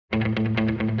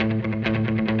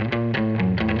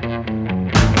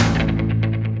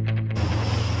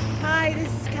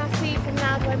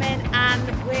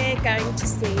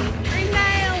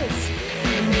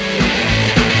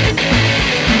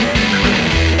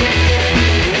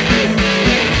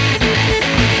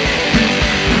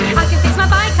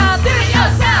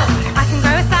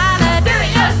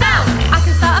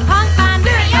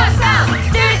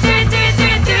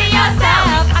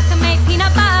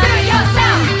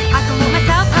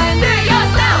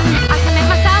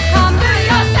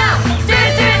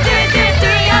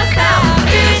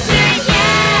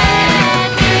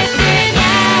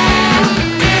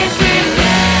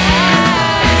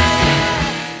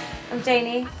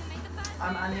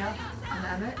I'm Anya. I'm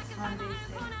Emmett. I'm DC.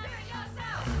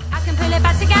 I can pull it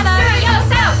back together. Do it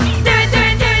yourself. Do it, do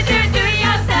it, do it, do it, do it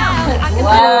yourself.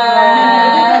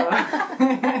 Wow.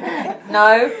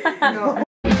 No.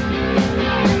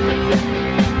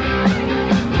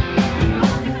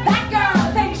 That girl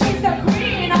thinks she's the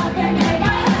queen of the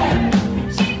neighborhood.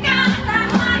 She's got the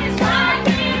hottest vibe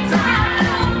in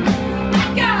town. That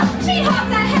girl, she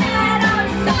holds her head up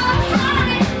so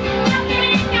high. You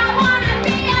think I wanna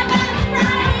be a best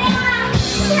friend?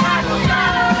 Rebel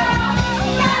girl,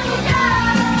 rebel girl.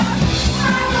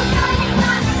 I will tell you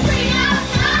not to free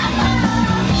yourself.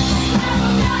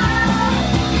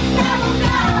 Rebel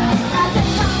girl, I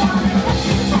think I wanna touch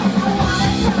you,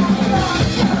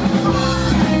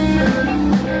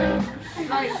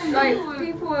 I Like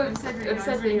people have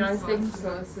said really nice things to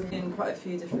us. In quite a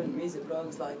few different music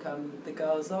blogs, like The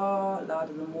Girls Are,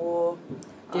 Louder Than War,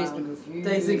 Dazed and Confused.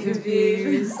 Dazed and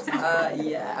Confused.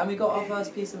 Yeah, and we got our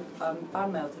first piece of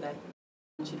fan mail today.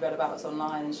 She'd read about us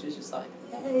online and she was just like,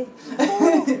 hey.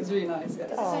 It was really nice.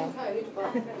 Yeah.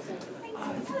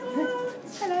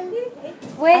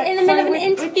 We're in the middle of an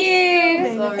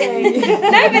interview. Sorry. No,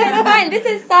 but it's fine. This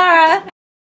is Sarah.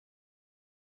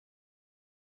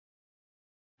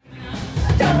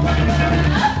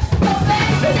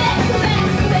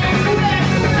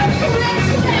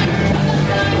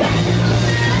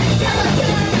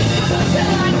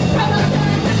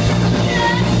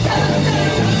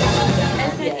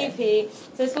 It's an EP,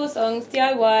 so it's 4 songs,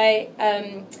 DIY,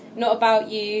 Not About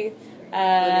You,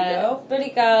 Bully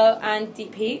Girl and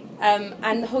Deep Heat,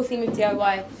 and the whole theme of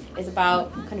DIY is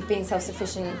about kind of being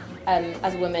self-sufficient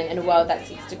as a woman in a world that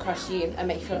seeks to crush you and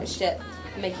make you feel like shit,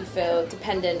 and make you feel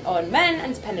dependent on men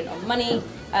and dependent on money.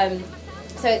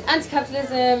 So it's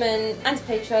anti-capitalism and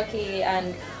anti-patriarchy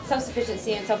and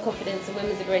self-sufficiency and self-confidence and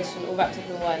women's liberation all wrapped up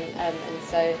in one, and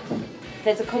so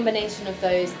there's a combination of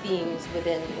those themes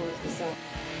within all of the songs.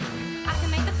 I can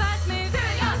make the first move. Do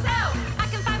it yourself. I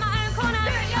can find my own corner.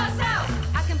 Do it yourself.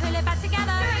 I can pull it back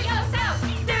together. Do it yourself. Do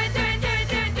it, do it, do it,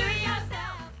 do it, do it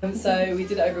yourself. So we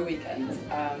did it over a weekend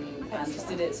and just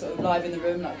did it sort of live in the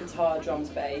room, like guitar, drums,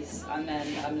 bass, and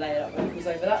then layered up vocals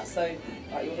over that. So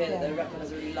like you'll hear that the record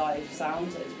has a really live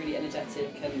sound, so it's really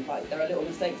energetic, and like there are little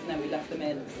mistakes and then we left them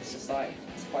in because it's just like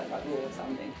it's quite like raw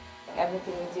sounding.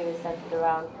 Everything we do is centered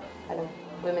around kind of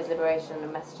women's liberation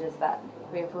and messages that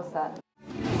reinforce that.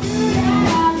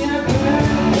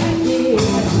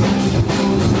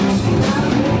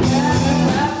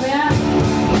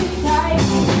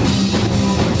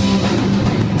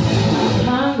 I'm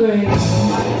hungry,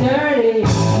 I'm dirty,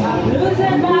 I'm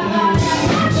losing my mind.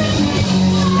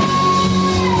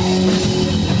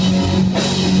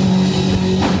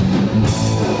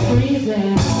 I'm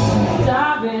freezing, I'm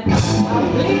starving, I'm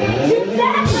bleeding to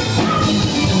death.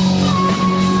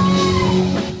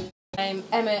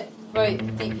 Emmett wrote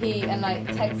Deep Heat and like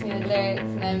texted me the lyrics,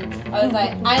 and then I was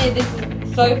like, Annie, this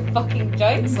is so fucking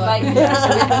jokes, like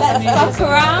let's fuck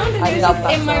around, and it was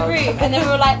just in my room, and then we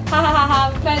were like, ha ha ha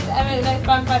ha, we're playing to Emmett, let's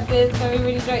band practice, so we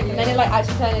really joked, and then it like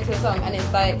actually turned into a song, and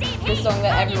it's like the song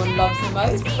that everyone loves the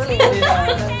most.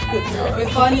 Yeah, we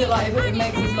find it like if it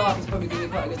makes us laugh, it's probably going to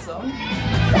be quite a good song.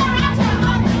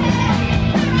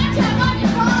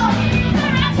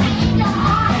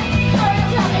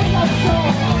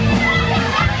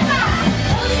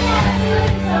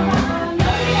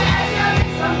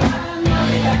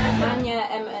 Anya,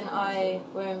 Emma and I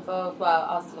were involved, well,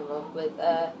 I was still involved with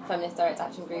feminist direct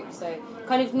action groups, so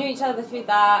kind of knew each other through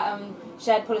that,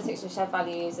 shared politics and shared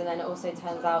values, and then it also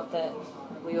turns out that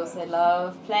we also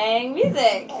love playing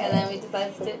music, and then we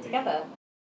decided to do it together.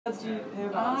 How did you hear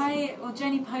about us? Well,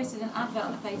 Jenny posted an advert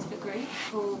on a Facebook group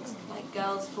called like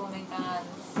Girls Forming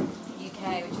Bands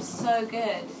UK, which is so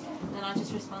good, and then I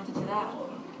just responded to that.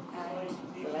 And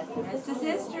the rest is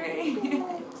history.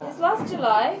 It's last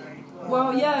July.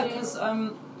 Well, yeah, because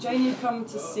Janie had come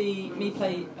to see me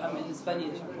play in this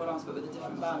venue, the Shacklewell Arms, but with a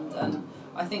different band, and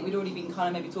I think we'd already been kind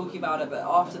of maybe talking about it, but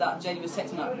after that, Janie was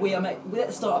texting me like, we have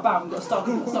to start a band, we've got to start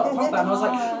a punk band. And I was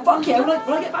like, fuck yeah, when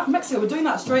I get back from Mexico, we're doing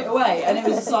that straight away. And it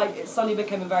was just like, it suddenly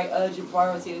became a very urgent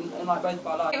priority in like both of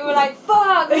our lives. We were like,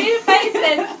 fuck, we need a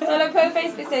bassist. So I put a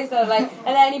Facebook stage, so like,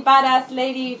 are there any badass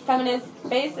lady feminist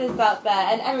bassists out there?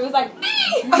 And everyone was like, me!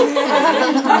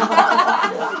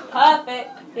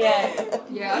 Perfect. Yeah.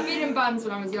 Yeah, I've been in bands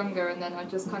when I was younger, and then I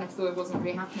just kind of thought it wasn't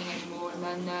really happening anymore, and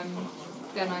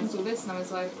then I saw this and I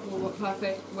was like, well, what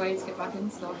perfect way to get back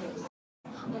into stuff.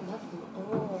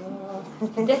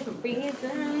 For different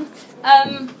reasons.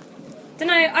 Don't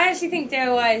know, I actually think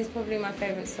DIY is probably my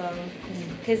favourite song,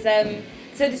 because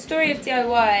so the story of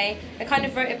DIY, I kind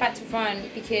of wrote it back to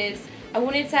front because I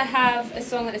wanted to have a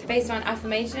song that was based around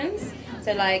affirmations.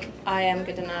 So like, I am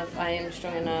good enough, I am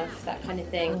strong enough, that kind of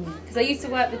thing. Because I used to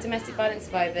work with domestic violence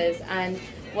survivors, and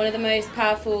one of the most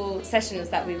powerful sessions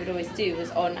that we would always do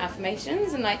was on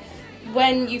affirmations. And like,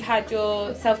 when you've had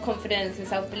your self-confidence and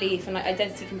self-belief and like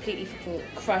identity completely fucking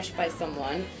crushed by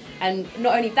someone, and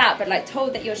not only that, but like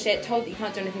told that you're shit, told that you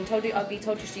can't do anything, told you're ugly,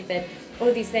 told you're stupid, all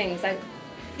of these things, like,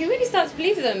 you really start to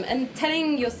believe them, and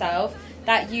telling yourself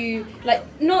that you, like,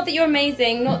 not that you're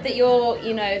amazing, not that you're,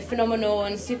 you know, phenomenal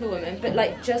and superwoman, but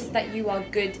like just that you are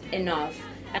good enough.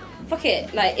 And fuck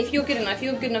it, like, if you're good enough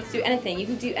to do anything, you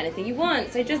can do anything you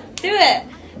want, so just do it.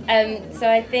 So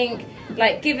I think,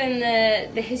 like, given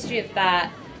the history of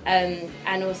that,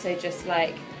 and also just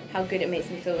like how good it makes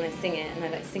me feel when I sing it, and I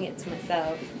like sing it to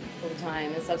myself all the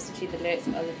time and substitute the lyrics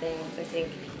with other things, I think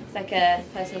it's like a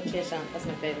personal cheer chant. That's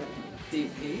my favourite.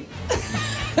 Deeply.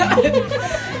 For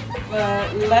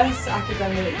less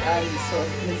academic and sort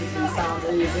of politically sound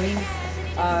reasons.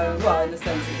 Well, in the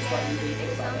sense of just like really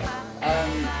think about it.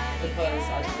 Because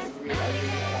I just really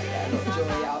like get a lot of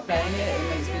joy out of playing it. It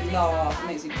makes me laugh, it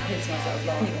makes me piss myself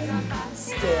laughing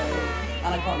still.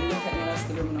 And I can't look at anyone else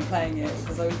in the room when I'm playing it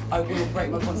because I will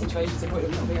break my concentration to the point of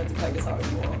not being able to play guitar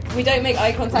anymore. We don't make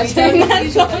eye contact We during don't that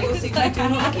look song. at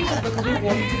each other because we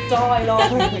want to die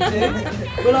laughing when we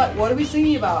do. We're like, what are we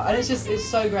singing about? And it's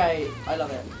so great. I love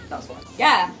it. That's why.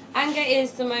 Yeah, anger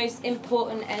is the most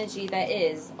important energy there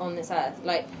is on this earth.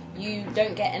 Like, you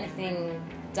don't get anything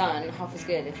done half as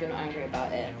good if you're not angry about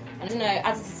it. And I don't know,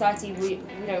 as a society, we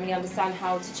don't really understand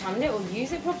how to channel it or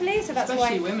use it properly, so that's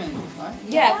Especially why... women, right?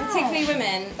 Yeah, particularly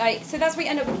women. Like, so that's why you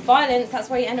end up with violence, that's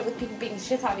why you end up with people beating the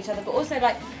shit out of each other, but also,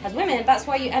 like, as women, that's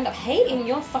why you end up hating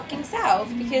your fucking self,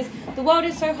 because the world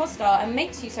is so hostile and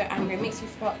makes you so angry, makes you,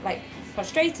 like,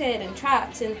 frustrated and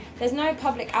trapped, and there's no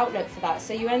public outlet for that,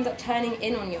 so you end up turning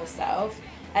in on yourself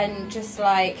and just,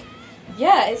 like...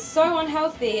 Yeah, it's so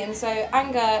unhealthy, and so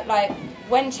anger, like,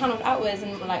 when channeled outwards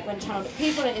and like when channeled at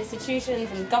people and institutions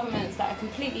and governments that are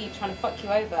completely trying to fuck you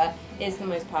over, is the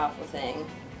most powerful thing.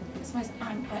 It's the most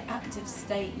active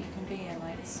state you can be in.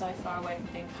 Like, it's so far away from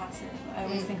being passive. I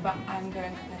always think about anger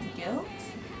and compared to guilt,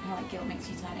 and how like guilt makes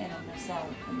you turn in on yourself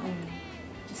and like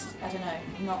just, I don't know,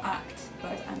 not act.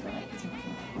 Whereas anger like is much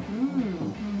more.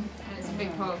 And it's a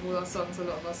big part of all our songs. A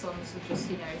lot of our songs have just,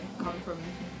 you know, come from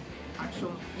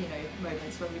actual, you know,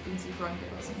 moments where we've been super angry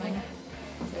or something.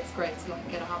 So it's great to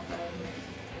like get out there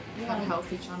and have a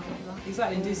healthy channel for that.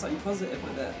 Exactly, and do something positive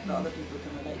with it that other people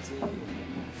can relate to.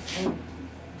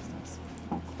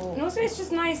 Cool. And also it's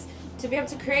just nice to be able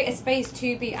to create a space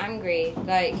to be angry.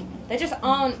 Like, there just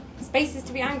aren't spaces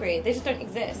to be angry. They just don't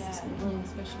exist. Yeah.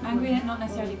 Angry and not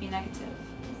necessarily be negative.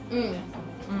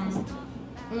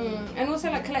 And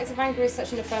also, like, collective anger is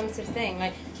such an affirmative thing.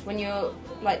 Like, when you're,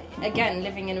 like, again,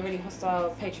 living in a really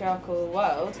hostile, patriarchal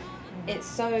world, it's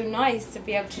so nice to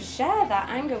be able to share that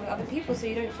anger with other people so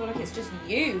you don't feel like it's just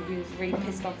you who's really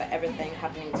pissed off at everything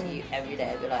happening to you every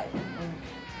day of your life.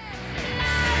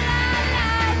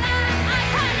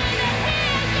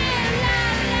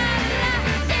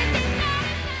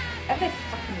 I think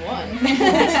fucking won.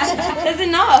 There's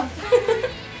enough.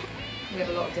 We have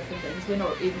a lot of different things. We're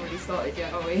not even really started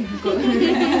yet, are we? We've got a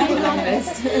long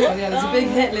list. Oh yeah, there's a big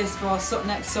hit list for our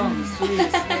next songs.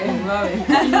 Jeez, we're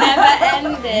growing. Never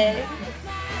ending.